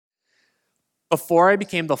Before I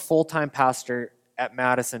became the full-time pastor at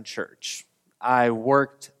Madison Church, I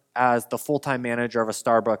worked as the full-time manager of a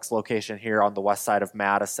Starbucks location here on the west side of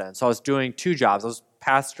Madison. So I was doing two jobs. I was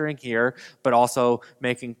pastoring here, but also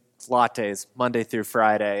making lattes Monday through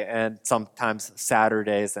Friday, and sometimes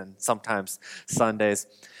Saturdays and sometimes Sundays.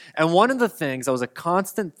 And one of the things that was a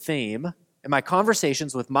constant theme in my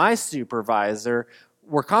conversations with my supervisor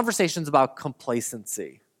were conversations about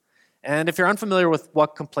complacency. And if you're unfamiliar with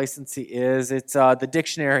what complacency is, it's the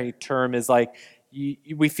dictionary term is like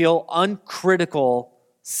we feel uncritical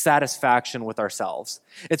satisfaction with ourselves.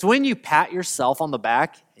 It's when you pat yourself on the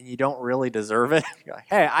back and you don't really deserve it. You're like,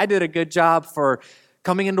 hey, I did a good job for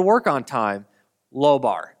coming into work on time. Low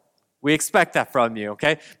bar. We expect that from you,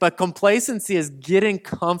 okay? But complacency is getting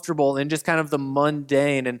comfortable in just kind of the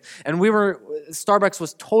mundane. And Starbucks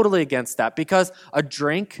was totally against that because a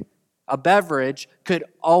drink, a beverage could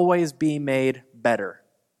always be made better.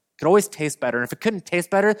 It could always taste better. And if it couldn't taste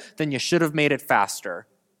better, then you should have made it faster.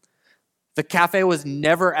 The cafe was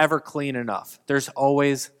never, ever clean enough. There's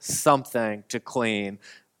always something to clean.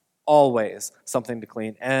 Always something to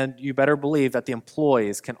clean. And you better believe that the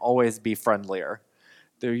employees can always be friendlier.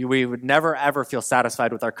 We would never, ever feel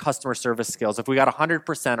satisfied with our customer service skills. If we got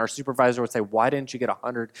 100%, our supervisor would say, why didn't you get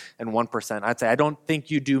 101%? I'd say, I don't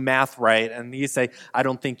think you do math right. And he'd say, I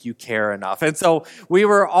don't think you care enough. And so we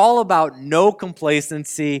were all about no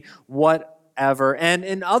complacency, whatever. And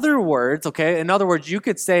in other words, you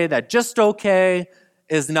could say that just okay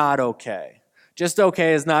is not okay. Just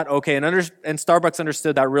okay is not okay. And Starbucks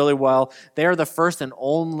understood that really well. They are the first and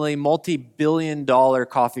only multi-billion-dollar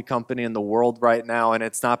coffee company in the world right now, and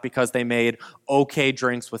it's not because they made okay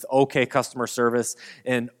drinks with okay customer service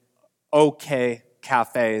in okay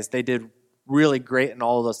cafes. They did really great in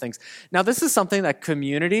all of those things. Now, this is something that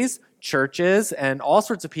communities, churches, and all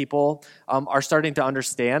sorts of people are starting to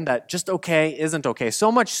understand, that just okay isn't okay.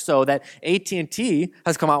 So much so that AT&T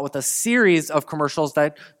has come out with a series of commercials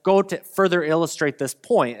that go to further illustrate this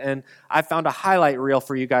point. And I found a highlight reel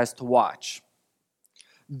for you guys to watch.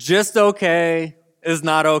 Just okay is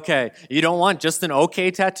not okay. You don't want just an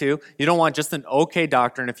okay tattoo. You don't want just an okay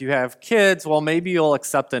doctor. And if you have kids, well, maybe you'll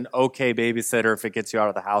accept an okay babysitter if it gets you out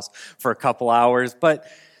of the house for a couple hours. But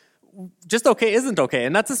just okay isn't okay.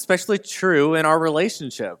 And that's especially true in our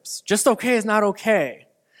relationships. Just okay is not okay.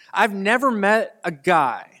 I've never met a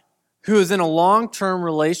guy who is in a long-term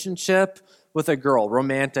relationship with a girl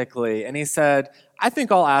romantically, and he said, I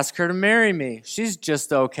think I'll ask her to marry me. She's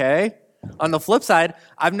just okay. On the flip side,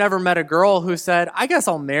 I've never met a girl who said, I guess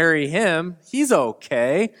I'll marry him. He's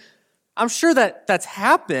okay. I'm sure that that's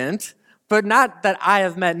happened, but not that I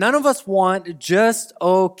have met. None of us want just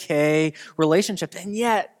okay relationships. And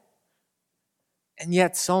yet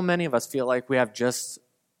so many of us feel like we have just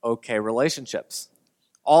okay relationships.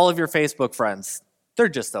 All of your Facebook friends, they're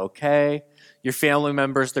just okay. Your family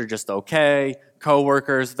members, they're just okay.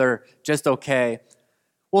 Coworkers, they're just okay.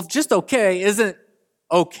 Well, if just okay isn't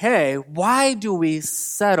okay, why do we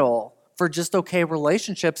settle for just okay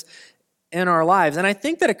relationships in our lives? And I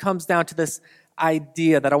think that it comes down to this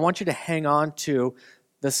idea that I want you to hang on to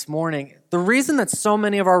this morning. The reason that so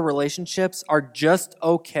many of our relationships are just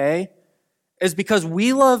okay is because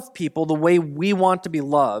we love people the way we want to be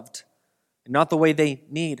loved, and not the way they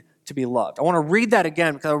need to be loved. I want to read that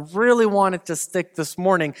again because I really want it to stick this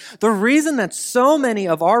morning. The reason that so many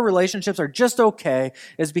of our relationships are just okay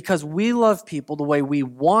is because we love people the way we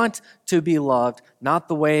want to be loved, not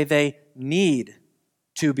the way they need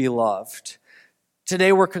to be loved.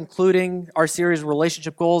 Today we're concluding our series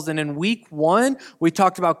Relationship Goals, and in week 1, we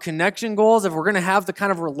talked about connection goals. If we're going to have the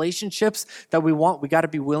kind of relationships that we want, we got to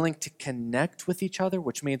be willing to connect with each other,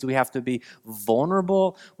 which means we have to be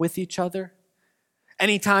vulnerable with each other.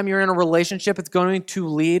 Anytime you're in a relationship, it's going to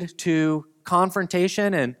lead to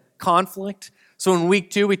confrontation and conflict. So in week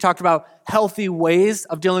 2, we talked about healthy ways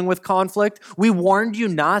of dealing with conflict. We warned you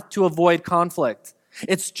not to avoid conflict.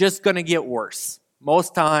 It's just going to get worse.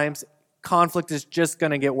 Most times, conflict is just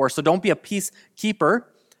going to get worse. So don't be a peacekeeper,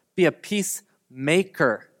 be a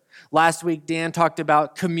peacemaker. Last week, Dan talked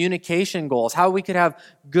about communication goals, how we could have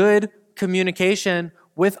good communication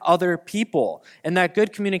with other people. And that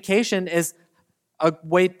good communication is a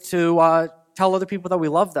way to tell other people that we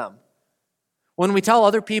love them. When we tell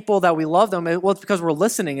other people that we love them, well, it's because we're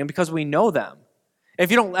listening and because we know them.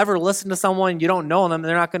 If you don't ever listen to someone, you don't know them,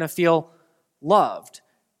 they're not going to feel loved.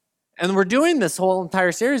 And we're doing this whole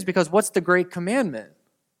entire series because what's the great commandment?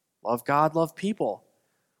 Love God, love people.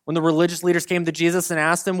 When the religious leaders came to Jesus and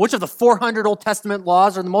asked him, which of the 400 Old Testament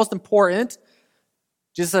laws are the most important?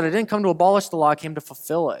 Jesus said, I didn't come to abolish the law, I came to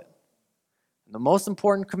fulfill it. And the most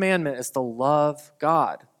important commandment is to love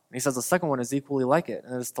God. And he says the second one is equally like it,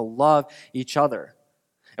 and it's to love each other.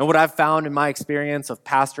 And what I've found in my experience of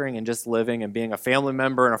pastoring and just living and being a family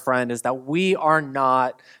member and a friend is that we are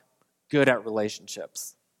not good at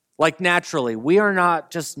relationships. Like naturally, we are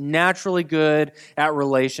not just naturally good at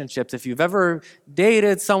relationships. If you've ever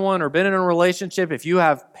dated someone or been in a relationship, if you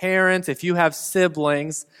have parents, if you have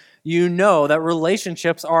siblings, you know that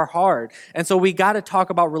relationships are hard. And so we got to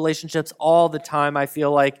talk about relationships all the time, I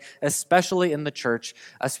feel like, especially in the church,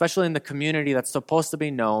 especially in the community that's supposed to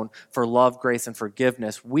be known for love, grace, and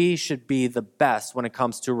forgiveness. We should be the best when it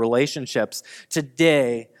comes to relationships.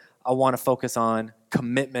 Today, I want to focus on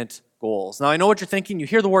commitment goals. Now, I know what you're thinking. You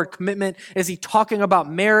hear the word commitment. Is he talking about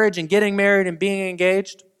marriage and getting married and being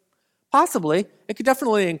engaged? Possibly. It could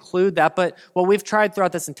definitely include that, but what we've tried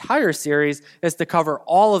throughout this entire series is to cover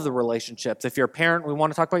all of the relationships. If you're a parent, we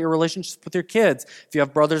want to talk about your relationships with your kids. If you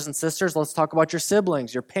have brothers and sisters, let's talk about your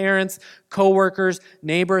siblings, your parents, coworkers,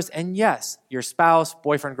 neighbors, and yes, your spouse,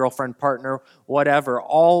 boyfriend, girlfriend, partner, whatever,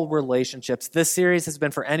 all relationships. This series has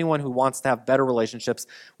been for anyone who wants to have better relationships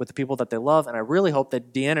with the people that they love, and I really hope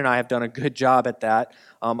that Deanne and I have done a good job at that.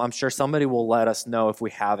 I'm sure somebody will let us know if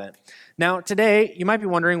we haven't. Now, today, you might be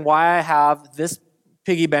wondering why I have this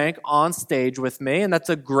piggy bank on stage with me, and that's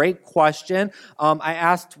a great question. I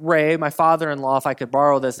asked Ray, my father-in-law, if I could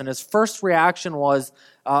borrow this, and his first reaction was,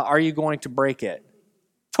 are you going to break it?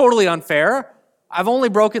 Totally unfair. I've only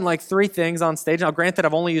broken like 3 things on stage. Now, granted,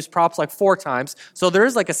 I've only used props like 4 times, so there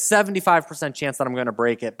is like a 75% chance that I'm going to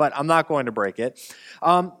break it, but I'm not going to break it.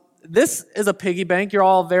 This is a piggy bank. You're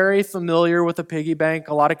all very familiar with a piggy bank.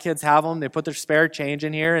 A lot of kids have them. They put their spare change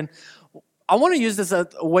in here, and I want to use this as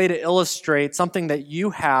a way to illustrate something that you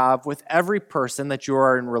have with every person that you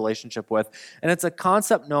are in relationship with, and it's a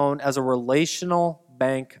concept known as a relational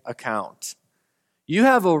bank account. You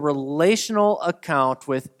have a relational account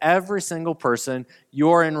with every single person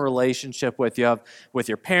you're in relationship with. You have with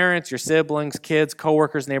your parents, your siblings, kids,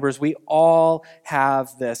 coworkers, neighbors. We all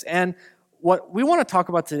have this. And what we want to talk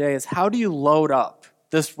about today is how do you load up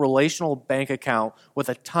this relational bank account with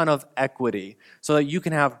a ton of equity so that you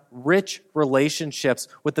can have rich relationships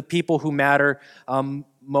with the people who matter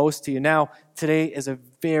most to you. Now, today is a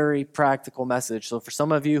very practical message. So for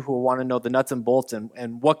some of you who want to know the nuts and bolts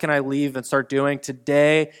and what can I leave and start doing,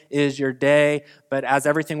 today is your day. But as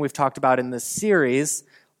everything we've talked about in this series,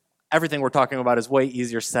 everything we're talking about is way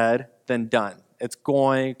easier said than done. It's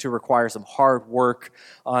going to require some hard work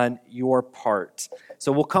on your part.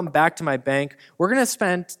 So we'll come back to my bank. We're going to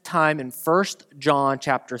spend time in 1 John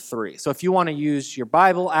chapter 3. So if you want to use your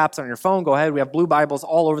Bible apps on your phone, go ahead. We have blue Bibles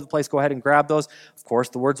all over the place. Go ahead and grab those. Of course,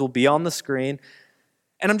 the words will be on the screen.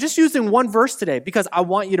 And I'm just using one verse today because I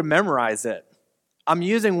want you to memorize it. I'm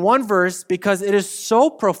using one verse because it is so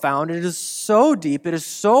profound, it is so deep, it is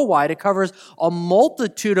so wide, it covers a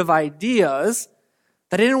multitude of ideas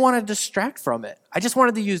that I didn't want to distract from it. I just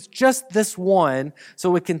wanted to use just this one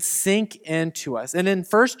so it can sink into us. And in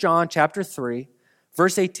 1 John chapter 3,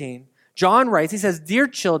 verse 18, John writes, he says, "Dear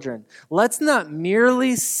children, let's not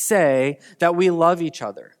merely say that we love each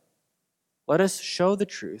other. Let us show the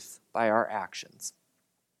truth by our actions."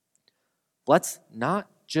 Let's not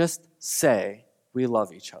just say we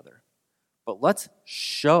love each other, but let's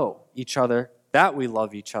show each other that we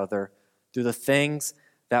love each other through the things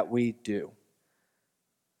that we do.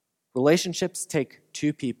 Relationships take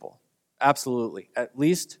 2 people. Absolutely. At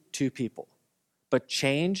least 2 people. But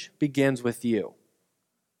change begins with you.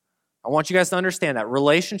 I want you guys to understand that.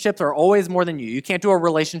 Relationships are always more than you. You can't do a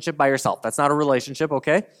relationship by yourself. That's not a relationship,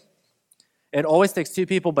 okay? It always takes 2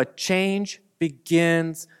 people, but change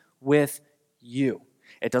begins with you.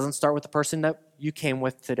 It doesn't start with the person that you came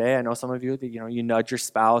with today. I know some of you, you nudge your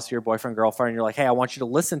spouse, your boyfriend, girlfriend, and you're like, hey, I want you to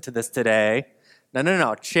listen to this today.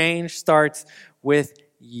 No. Change starts with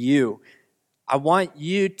you. I want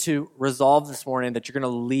you to resolve this morning that you're going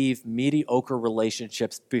to leave mediocre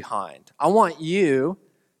relationships behind. I want you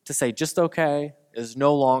to say just okay is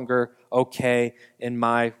no longer okay in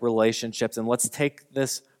my relationships. And let's take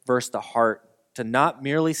this verse to heart to not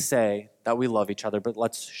merely say that we love each other, but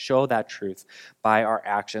let's show that truth by our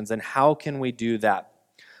actions. And how can we do that?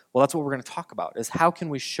 Well, that's what we're going to talk about, is how can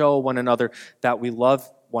we show one another that we love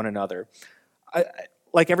one another?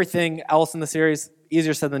 Like everything else in the series,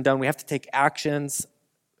 easier said than done. We have to take actions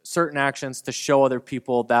certain actions to show other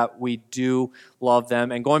people that we do love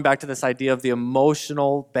them. And going back to this idea of the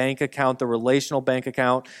emotional bank account, the relational bank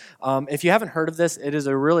account, if you haven't heard of this, it is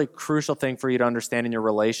a really crucial thing for you to understand in your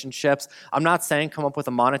relationships. I'm not saying come up with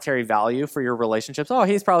a monetary value for your relationships. Oh,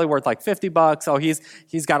 he's probably worth like $50. Oh,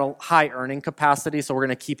 he's got a high earning capacity, so we're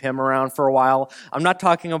going to keep him around for a while. I'm not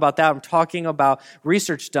talking about that. I'm talking about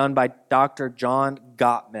research done by Dr. John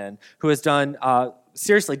Gottman, who has done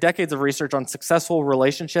seriously decades of research on successful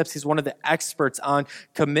relationships. He's one of the experts on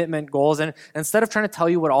commitment goals. And instead of trying to tell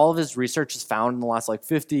you what all of his research has found in the last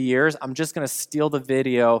 50 years, I'm just going to steal the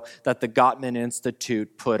video that the Gottman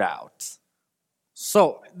Institute put out.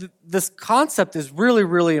 So this concept is really,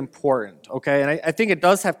 really important, okay? And I think it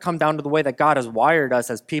does have come down to the way that God has wired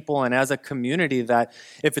us as people and as a community, that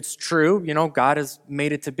if it's true, God has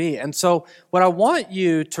made it to be. And so what I want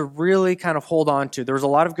you to really kind of hold on to, there's a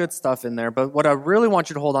lot of good stuff in there, but what I really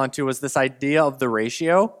want you to hold on to is this idea of the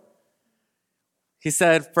ratio. He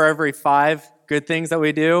said for every 5 good things that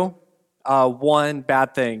we do, 1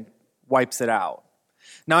 bad thing wipes it out.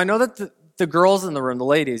 Now, I know that the girls in the room, the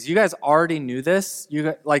ladies, you guys already knew this.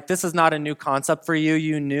 This is not a new concept for you.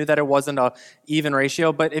 You knew that it wasn't an even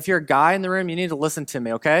ratio. But if you're a guy in the room, you need to listen to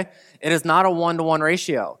me, okay? It is not a 1-to-1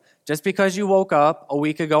 ratio. Just because you woke up a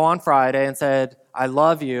week ago on Friday and said, I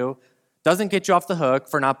love you, doesn't get you off the hook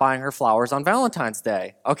for not buying her flowers on Valentine's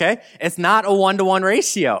Day, okay? It's not a 1-to-1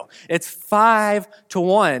 ratio. It's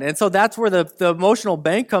 5-to-1. And so that's where the emotional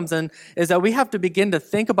bank comes in, is that we have to begin to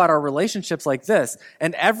think about our relationships like this.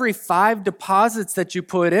 And every 5 deposits that you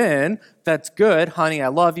put in, that's good, honey, I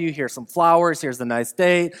love you, here's some flowers, here's a nice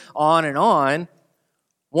date, on and on.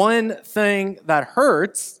 One thing that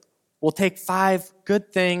hurts will take 5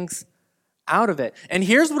 good things out of it. And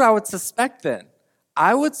here's what I would suspect then.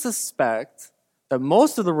 I would suspect that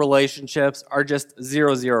most of the relationships are just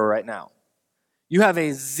 0-0 right now. You have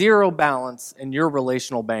a 0 balance in your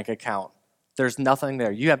relational bank account. There's nothing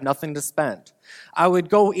there. You have nothing to spend. I would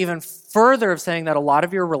go even further of saying that a lot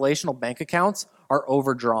of your relational bank accounts are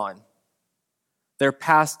overdrawn. They're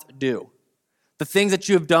past due. The things that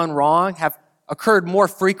you have done wrong have occurred more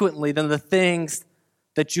frequently than the things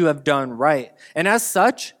that you have done right. And as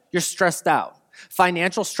such, you're stressed out.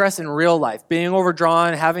 Financial stress in real life, being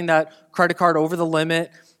overdrawn, having that credit card over the limit,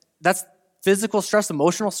 that's physical stress,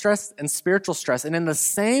 emotional stress, and spiritual stress. And in the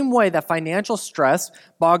same way that financial stress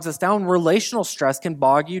bogs us down, relational stress can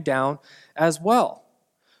bog you down as well.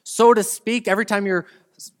 So to speak, every time your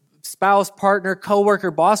spouse, partner, coworker,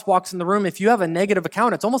 boss walks in the room, if you have a negative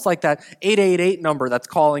account, it's almost like that 888 number that's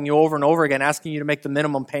calling you over and over again, asking you to make the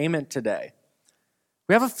minimum payment today.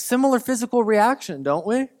 We have a similar physical reaction, don't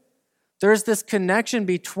we? There's this connection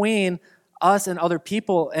between us and other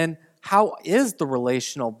people, and how is the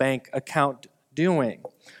relational bank account doing?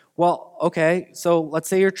 Well, okay, so let's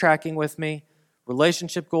say you're tracking with me.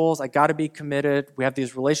 Relationship goals, I got to be committed. We have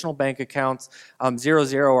these relational bank accounts,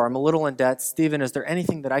 0-0, or I'm a little in debt. Stephen, is there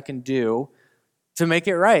anything that I can do to make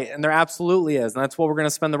it right? And there absolutely is, and that's what we're going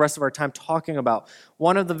to spend the rest of our time talking about.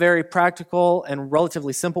 One of the very practical and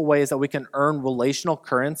relatively simple ways that we can earn relational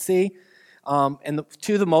currency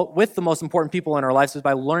with the most important people in our lives is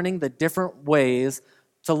by learning the different ways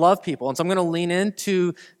to love people. And so I'm going to lean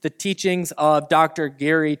into the teachings of Dr.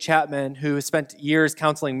 Gary Chapman, who spent years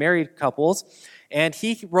counseling married couples. And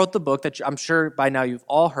he wrote the book that I'm sure by now you've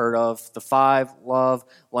all heard of, The 5 Love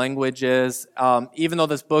Languages. Even though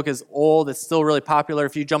this book is old, it's still really popular.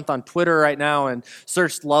 If you jumped on Twitter right now and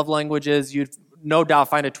searched love languages, you'd no doubt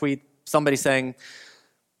find a tweet, somebody saying,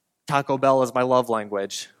 Taco Bell is my love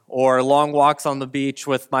language. Or long walks on the beach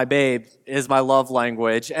with my babe is my love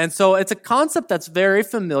language. And so it's a concept that's very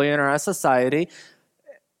familiar in our society.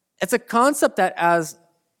 It's a concept that as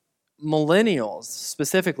millennials,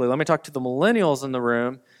 specifically, let me talk to the millennials in the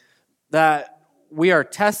room, that we are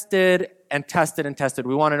tested and tested and tested.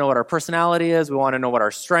 We want to know what our personality is. We want to know what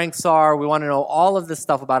our strengths are. We want to know all of this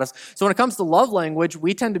stuff about us. So when it comes to love language,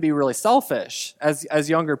 we tend to be really selfish as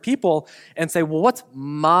younger people and say, well, what's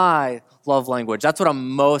my love language? That's what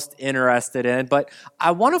I'm most interested in. But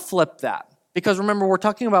I want to flip that, because remember, we're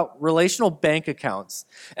talking about relational bank accounts.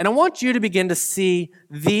 And I want you to begin to see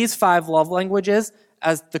these 5 love languages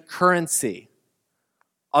as the currency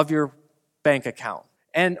of your bank account.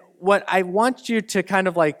 And what I want you to kind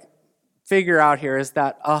of figure out here is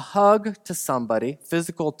that a hug to somebody,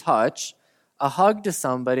 physical touch, a hug to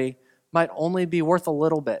somebody might only be worth a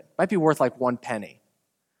little bit, might be worth 1 penny.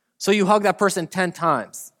 So you hug that person 10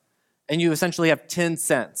 times, and you essentially have 10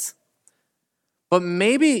 cents. But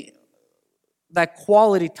maybe that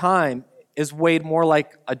quality time is weighed more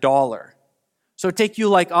like $1. So it'd take you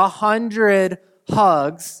 100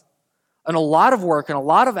 hugs and a lot of work and a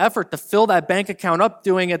lot of effort to fill that bank account up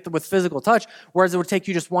doing it with physical touch, whereas it would take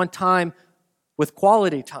you just one time with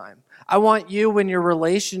quality time. I want you in your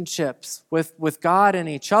relationships with God and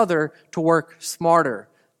each other to work smarter,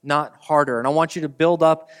 not harder. And I want you to build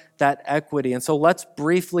up that equity. And so let's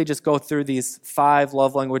briefly just go through these 5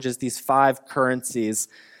 love languages, these 5 currencies.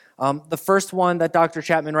 The first one that Dr.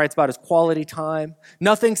 Chapman writes about is quality time.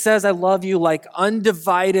 Nothing says I love you like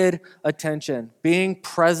undivided attention. Being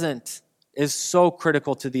present is so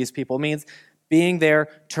critical to these people. It means being there,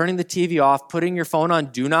 turning the TV off, putting your phone on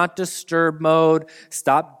do not disturb mode,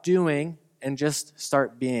 stop doing, and just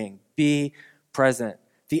start being. Be present.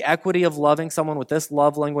 The equity of loving someone with this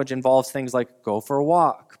love language involves things like go for a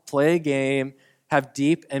walk, play a game, have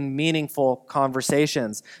deep and meaningful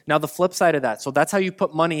conversations. Now, the flip side of that, so that's how you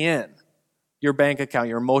put money in your bank account,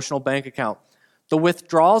 your emotional bank account. The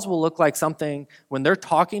withdrawals will look like something when they're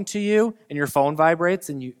talking to you and your phone vibrates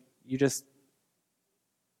and you just,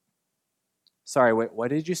 sorry, wait, what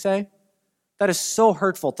did you say? That is so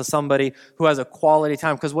hurtful to somebody who has a quality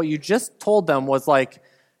time, because what you just told them was like,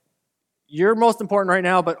 you're most important right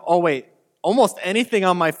now, but oh wait, almost anything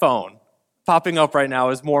on my phone popping up right now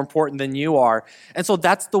is more important than you are. And so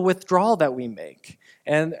that's the withdrawal that we make.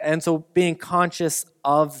 And so being conscious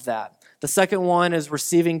of that. The second one is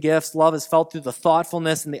receiving gifts. Love is felt through the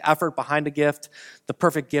thoughtfulness and the effort behind a gift. The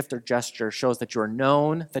perfect gift or gesture shows that you're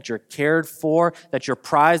known, that you're cared for, that you're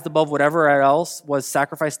prized above whatever else was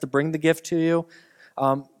sacrificed to bring the gift to you.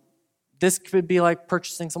 This could be like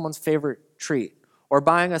purchasing someone's favorite treat, or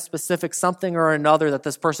buying a specific something or another that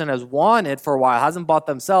this person has wanted for a while, hasn't bought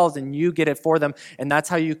themselves, and you get it for them, and that's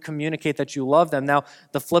how you communicate that you love them. Now,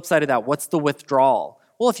 the flip side of that, what's the withdrawal?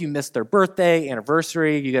 Well, if you miss their birthday,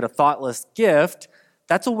 anniversary, you get a thoughtless gift,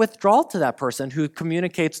 that's a withdrawal to that person who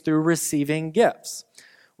communicates through receiving gifts.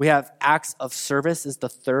 We have acts of service is the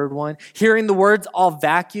third one. Hearing the words, I'll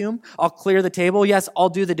vacuum, I'll clear the table, yes, I'll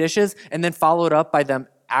do the dishes, and then followed up by them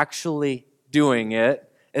actually doing it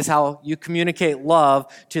is how you communicate love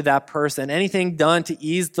to that person. Anything done to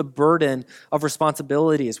ease the burden of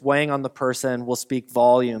responsibilities weighing on the person will speak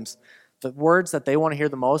volumes. The words that they want to hear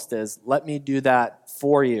the most is, let me do that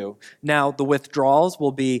for you. Now, the withdrawals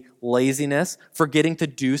will be laziness, forgetting to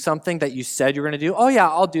do something that you said you're going to do. Oh yeah,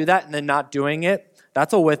 I'll do that, and then not doing it.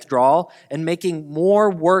 That's a withdrawal. And making more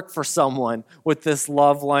work for someone with this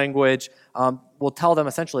love language will tell them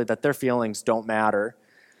essentially that their feelings don't matter.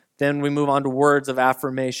 Then we move on to words of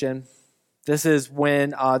affirmation. This is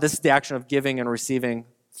when this is the action of giving and receiving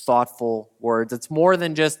thoughtful words. It's more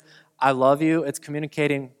than just I love you. It's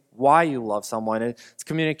communicating why you love someone. It's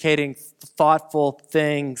communicating thoughtful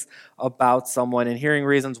things about someone and hearing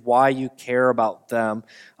reasons why you care about them.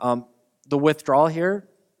 The withdrawal here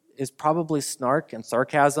is probably snark and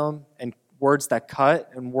sarcasm and words that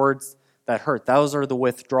cut and words that hurt. Those are the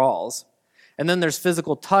withdrawals. And then there's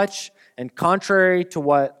physical touch. And contrary to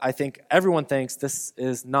what I think everyone thinks, this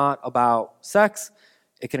is not about sex.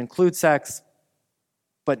 It can include sex,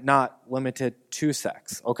 but not limited to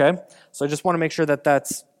sex, okay? So I just want to make sure that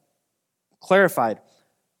that's clarified.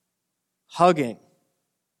 Hugging,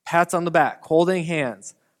 pats on the back, holding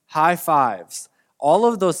hands, high fives, all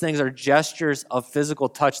of those things are gestures of physical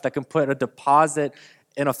touch that can put a deposit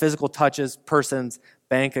in a physical touch's person's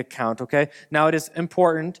bank account, okay? Now, it is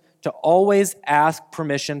important to always ask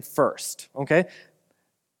permission first, okay?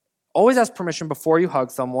 Always ask permission before you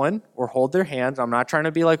hug someone or hold their hand. I'm not trying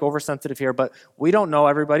to be like oversensitive here, but we don't know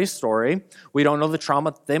everybody's story. We don't know the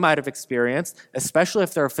trauma they might have experienced, especially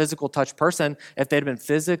if they're a physical touch person. If they'd been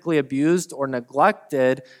physically abused or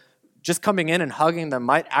neglected, just coming in and hugging them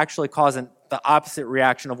might actually cause the opposite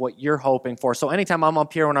reaction of what you're hoping for. So anytime I'm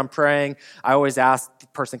up here when I'm praying, I always ask the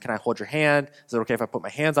person, can I hold your hand? Is it okay if I put my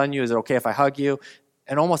hands on you? Is it okay if I hug you?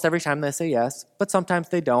 And almost every time they say yes, but sometimes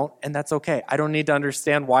they don't, and that's okay. I don't need to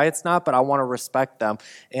understand why it's not, but I want to respect them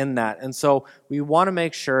in that. And so we want to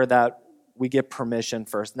make sure that we get permission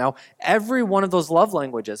first. Now, every one of those love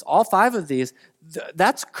languages, all 5 of these,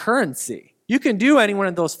 that's currency. You can do any one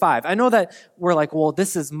of those 5. I know that we're like, well,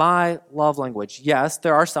 this is my love language. Yes,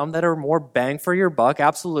 there are some that are more bang for your buck,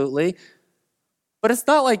 absolutely. But it's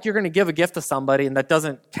not like you're going to give a gift to somebody and that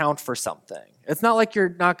doesn't count for something. It's not like you're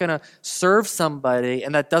not going to serve somebody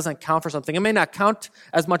and that doesn't count for something. It may not count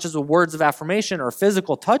as much as the words of affirmation or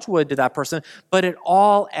physical touch would to that person, but it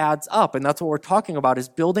all adds up. And that's what we're talking about, is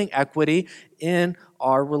building equity in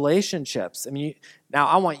our relationships. I mean, now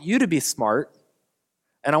I want you to be smart,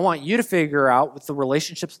 and I want you to figure out with the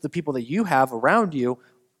relationships with the people that you have around you,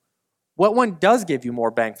 what one does give you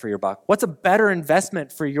more bang for your buck? What's a better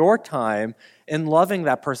investment for your time in loving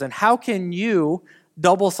that person? How can you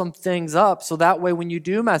double some things up so that way when you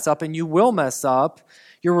do mess up, and you will mess up,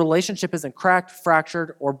 your relationship isn't cracked,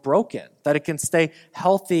 fractured, or broken, that it can stay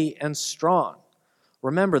healthy and strong.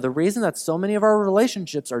 Remember, the reason that so many of our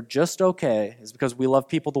relationships are just okay is because we love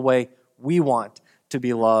people the way we want to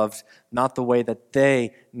be loved, not the way that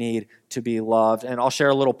they need to be loved. And I'll share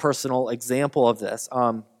a little personal example of this.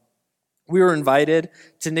 We were invited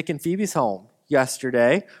to Nick and Phoebe's home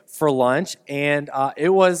yesterday for lunch, and it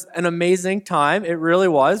was an amazing time. It really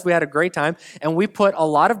was. We had a great time, and we put a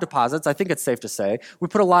lot of deposits, I think it's safe to say, we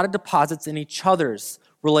put a lot of deposits in each other's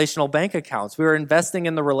relational bank accounts. We were investing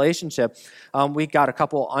in the relationship. We got a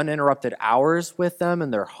couple uninterrupted hours with them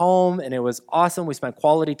in their home, and it was awesome. We spent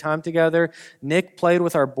quality time together. Nick played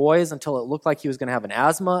with our boys until it looked like he was going to have an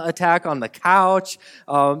asthma attack on the couch.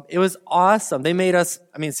 It was awesome. They made us,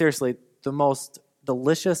 seriously, the most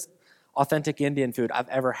delicious, authentic Indian food I've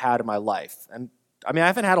ever had in my life. And I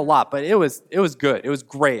haven't had a lot, but it was good. It was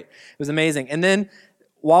great. It was amazing. And then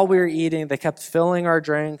while we were eating, they kept filling our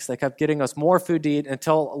drinks. They kept getting us more food to eat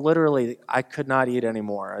until literally I could not eat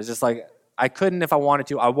anymore. I was just like, I couldn't if I wanted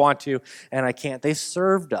to. I want to, and I can't. They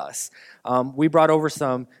served us. We brought over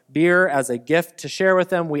some beer as a gift to share with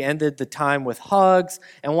them. We ended the time with hugs.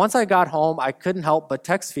 And once I got home, I couldn't help but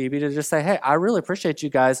text Phoebe to just say, hey, I really appreciate you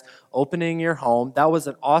guys opening your home. That was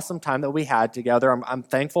an awesome time that we had together. I'm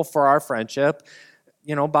thankful for our friendship.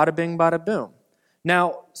 Bada bing, bada boom.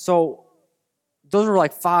 Now, so those were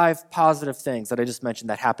like 5 positive things that I just mentioned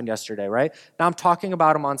that happened yesterday, right? Now I'm talking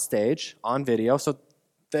about them on stage, on video, so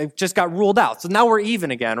they just got ruled out. So now we're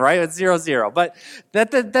even again, right? It's 0-0. But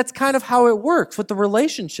that's kind of how it works with the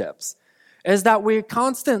relationships, is that we're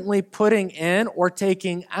constantly putting in or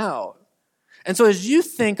taking out. And so as you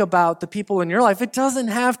think about the people in your life, it doesn't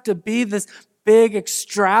have to be this big,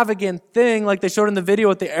 extravagant thing like they showed in the video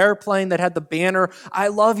with the airplane that had the banner, I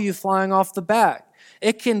love you, flying off the back.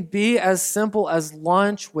 It can be as simple as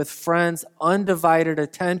lunch with friends, undivided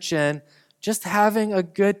attention, just having a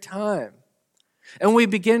good time. And we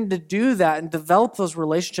begin to do that and develop those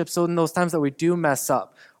relationships so in those times that we do mess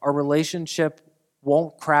up, our relationship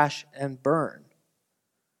won't crash and burn.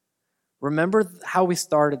 Remember how we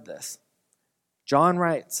started this. John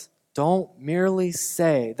writes, don't merely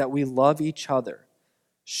say that we love each other.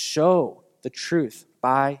 Show the truth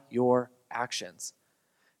by your actions.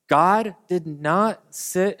 God did not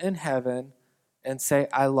sit in heaven and say,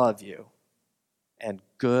 I love you, and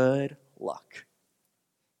good luck.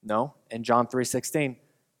 No, in John 3:16,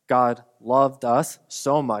 God loved us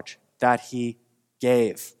so much that he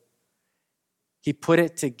gave. He put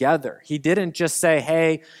it together. He didn't just say,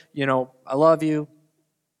 hey, I love you,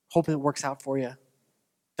 hope it works out for you.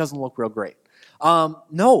 Doesn't look real great.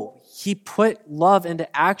 No, he put love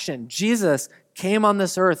into action. Jesus came on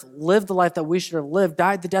this earth, lived the life that we should have lived,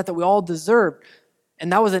 died the death that we all deserved.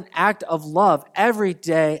 And that was an act of love every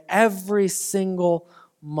day, every single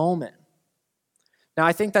moment. Now,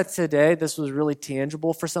 I think that today this was really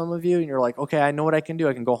tangible for some of you, and you're like, okay, I know what I can do.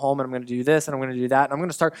 I can go home and I'm going to do this and I'm going to do that, and I'm going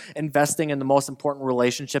to start investing in the most important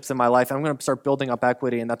relationships in my life, and I'm going to start building up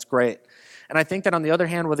equity, and that's great. And I think that on the other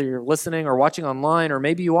hand, whether you're listening or watching online, or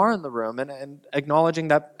maybe you are in the room and acknowledging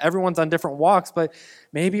that everyone's on different walks, but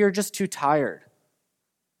maybe you're just too tired.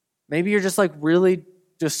 Maybe you're just like really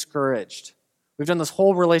discouraged. We've done this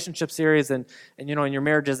whole relationship series and your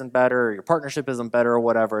marriage isn't better, or your partnership isn't better, or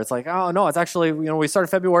whatever. It's like, oh no, it's actually, we started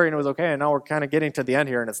February and it was okay, and now we're kind of getting to the end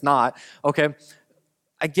here and it's not. Okay,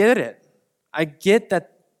 I get it. I get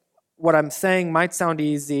that what I'm saying might sound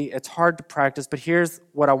easy. It's hard to practice, but here's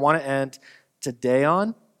what I want to end today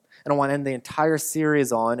on, and I want to end the entire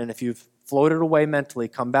series on, and if you've floated away mentally,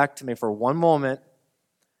 come back to me for one moment.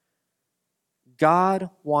 God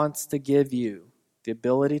wants to give you the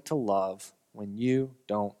ability to love when you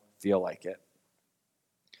don't feel like it.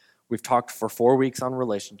 We've talked for 4 weeks on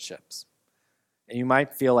relationships, and you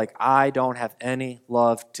might feel like I don't have any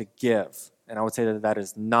love to give, and I would say that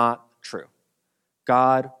is not true.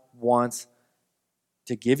 God wants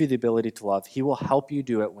to give you the ability to love. He will help you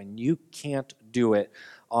do it when you can't do it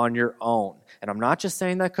on your own. And I'm not just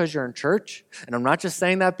saying that because you're in church, and I'm not just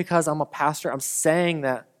saying that because I'm a pastor. I'm saying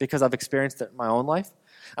that because I've experienced it in my own life.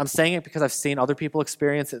 I'm saying it because I've seen other people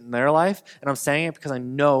experience it in their life, and I'm saying it because I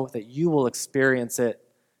know that you will experience it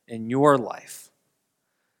in your life.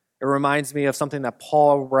 It reminds me of something that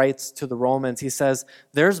Paul writes to the Romans. He says,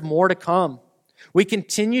 there's more to come. We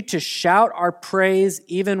continue to shout our praise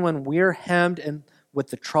even when we're hemmed in with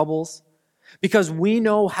the troubles, because we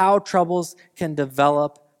know how troubles can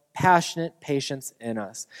develop passionate patience in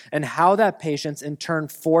us, and how that patience in turn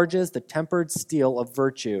forges the tempered steel of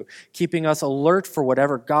virtue, keeping us alert for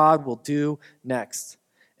whatever God will do next.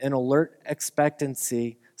 in alert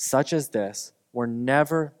expectancy such as this, we're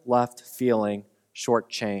never left feeling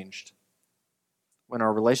shortchanged. When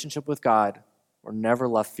our relationship with God, we're never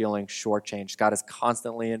left feeling shortchanged. God is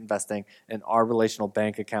constantly investing in our relational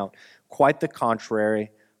bank account. Quite the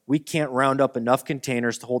contrary, we can't round up enough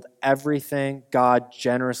containers to hold everything God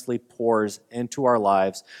generously pours into our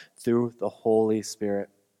lives through the Holy Spirit.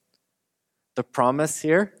 The promise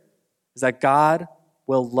here is that God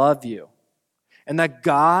will love you, and that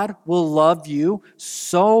God will love you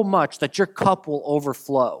so much that your cup will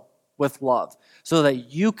overflow with love so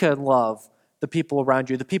that you can love the people around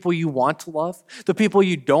you, the people you want to love, the people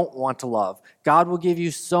you don't want to love. God will give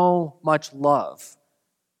you so much love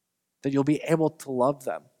that you'll be able to love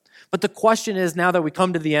them. But the question is, now that we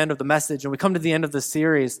come to the end of the message and we come to the end of the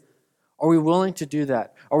series, are we willing to do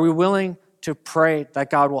that? Are we willing to pray that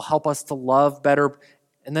God will help us to love better?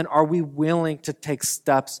 And then are we willing to take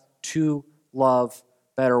steps to love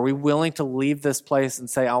better? Are we willing to leave this place and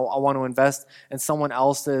say, I want to invest in someone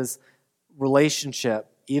else's relationship,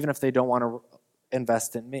 even if they don't want to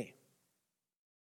invest in me?